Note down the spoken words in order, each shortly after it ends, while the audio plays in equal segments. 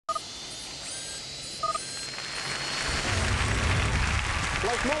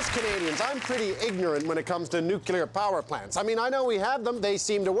Like most Canadians, I'm pretty ignorant when it comes to nuclear power plants. I mean, I know we have them. They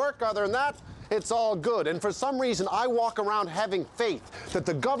seem to work. Other than that, it's all good. And for some reason, I walk around having faith that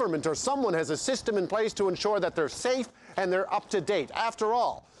the government or someone has a system in place to ensure that they're safe and they're up to date. After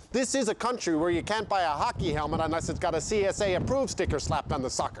all, this is a country where you can't buy a hockey helmet unless it's got a CSA approved sticker slapped on the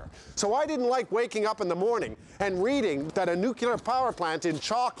sucker. So I didn't like waking up in the morning and reading that a nuclear power plant in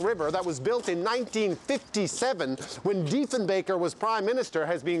Chalk River that was built in 1957 when Diefenbaker was Prime Minister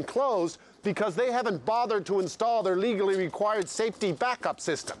has been closed because they haven't bothered to install their legally required safety backup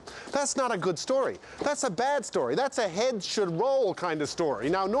system. That's not a good story. That's a bad story. That's a heads should roll kind of story.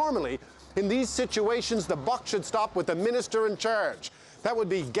 Now, normally, in these situations, the buck should stop with the minister in charge. That would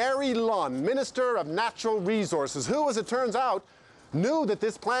be Gary Lunn, Minister of Natural Resources, who, as it turns out, knew that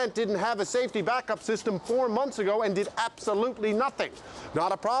this plant didn't have a safety backup system 4 months ago and did absolutely nothing.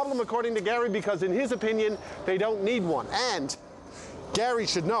 Not a problem, according to Gary, because in his opinion, they don't need one. And Gary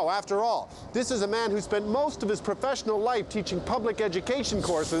should know, after all, this is a man who spent most of his professional life teaching public education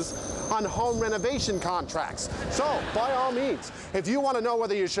courses on home renovation contracts. So, by all means, if you want to know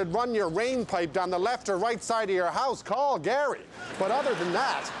whether you should run your rain pipe down the left or right side of your house, call Gary. But other than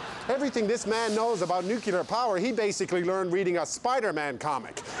that, everything this man knows about nuclear power, he basically learned reading a Spider-Man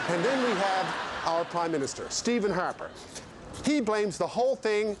comic. And then we have our Prime Minister, Stephen Harper. He blames the whole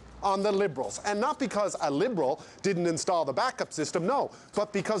thing on the Liberals. And not because a Liberal didn't install the backup system, no,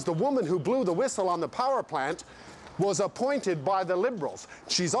 but because the woman who blew the whistle on the power plant was appointed by the Liberals.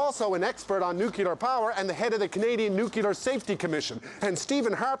 She's also an expert on nuclear power and the head of the Canadian Nuclear Safety Commission. And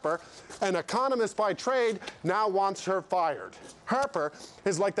Stephen Harper, an economist by trade, now wants her fired. Harper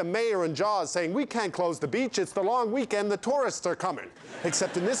is like the mayor in Jaws saying, we can't close the beach, it's the long weekend, the tourists are coming.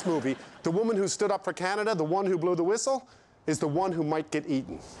 Except in this movie, the woman who stood up for Canada, the one who blew the whistle, is the one who might get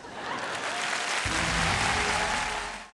eaten.